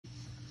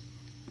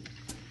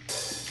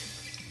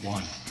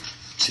1,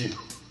 2,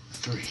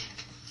 3,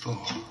 4.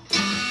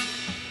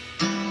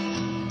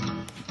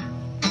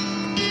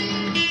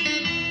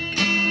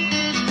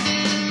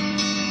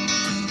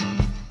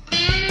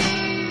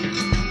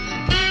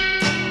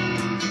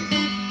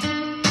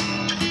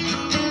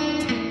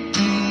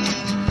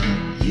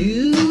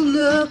 You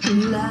look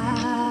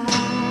like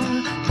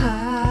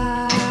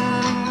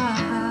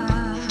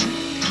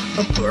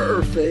a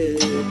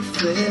perfect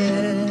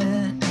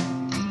fit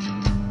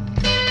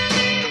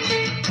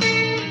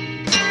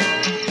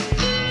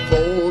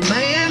for a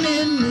man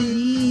in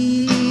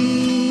need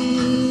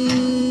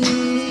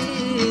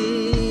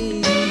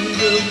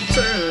of a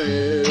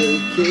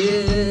tourniquet.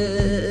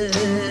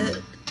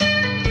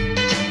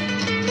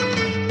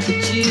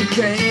 But you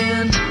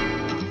can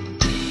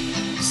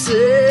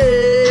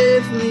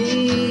save me.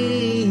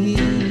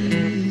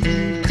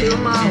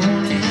 Come on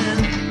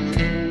and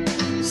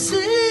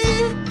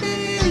save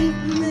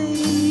me.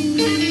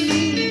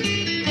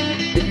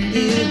 If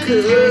you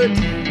could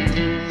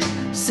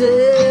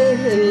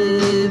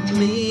save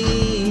me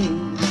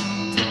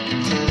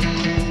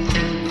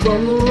from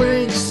the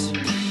ranks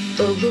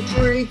of the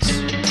freaks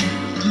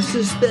who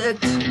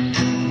suspect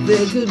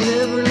they could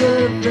never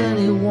love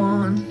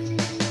anyone.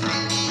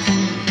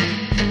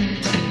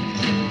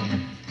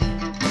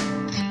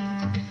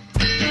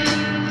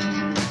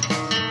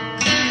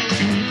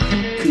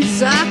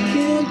 'Cause I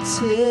can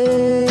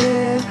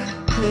tell,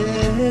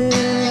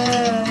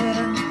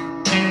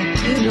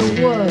 you know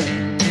what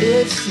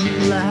it's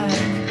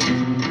like.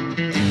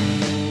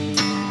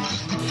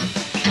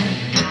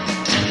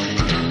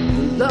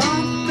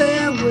 Long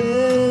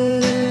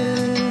farewell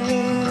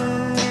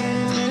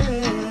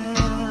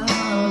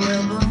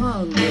of a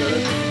hunger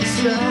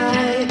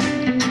strike.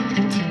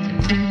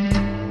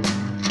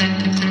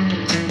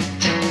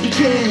 You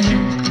can't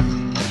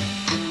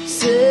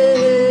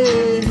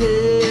save me.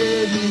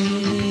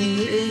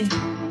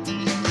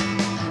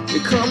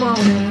 Come on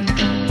and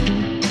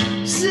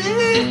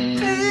save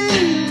me.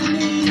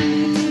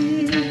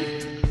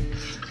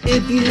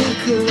 If you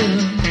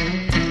could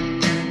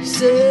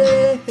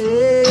save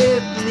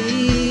me,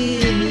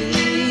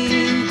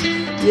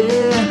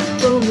 yeah,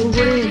 from the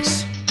ranks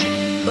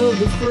of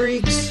the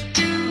freaks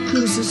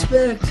who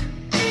suspect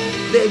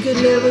they could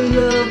never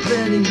love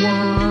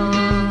anyone.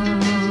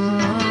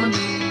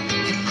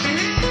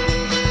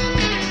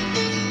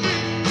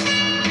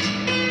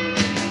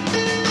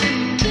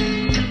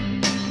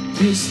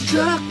 You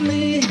struck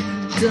me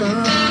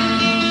dumb,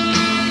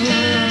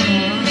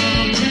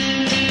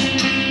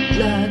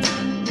 like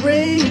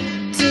rating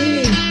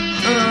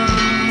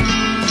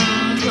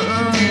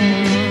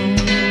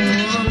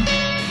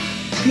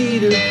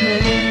Peter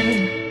Pan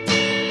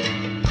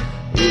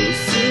or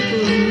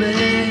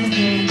Superman.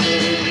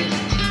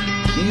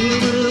 You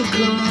will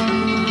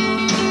come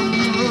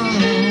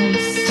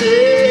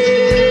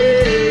save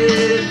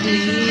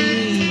me.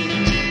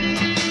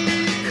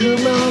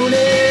 Come on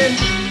in.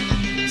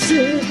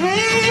 Save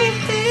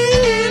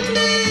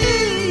me.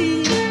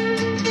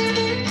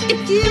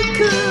 If you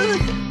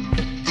could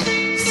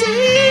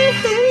save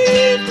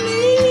me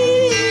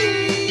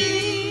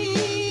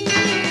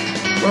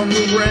from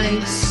the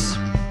ranks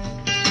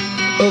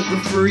of the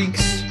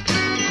freaks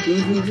who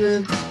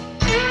think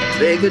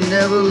they could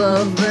never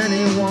love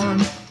anyone.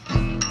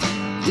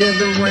 Yeah,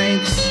 the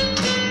ranks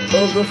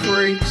of the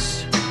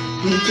freaks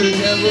who could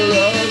never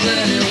love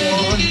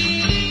anyone.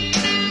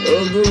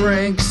 Of the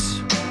ranks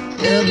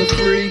and the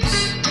freaks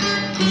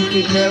who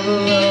could never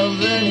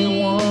love anyone.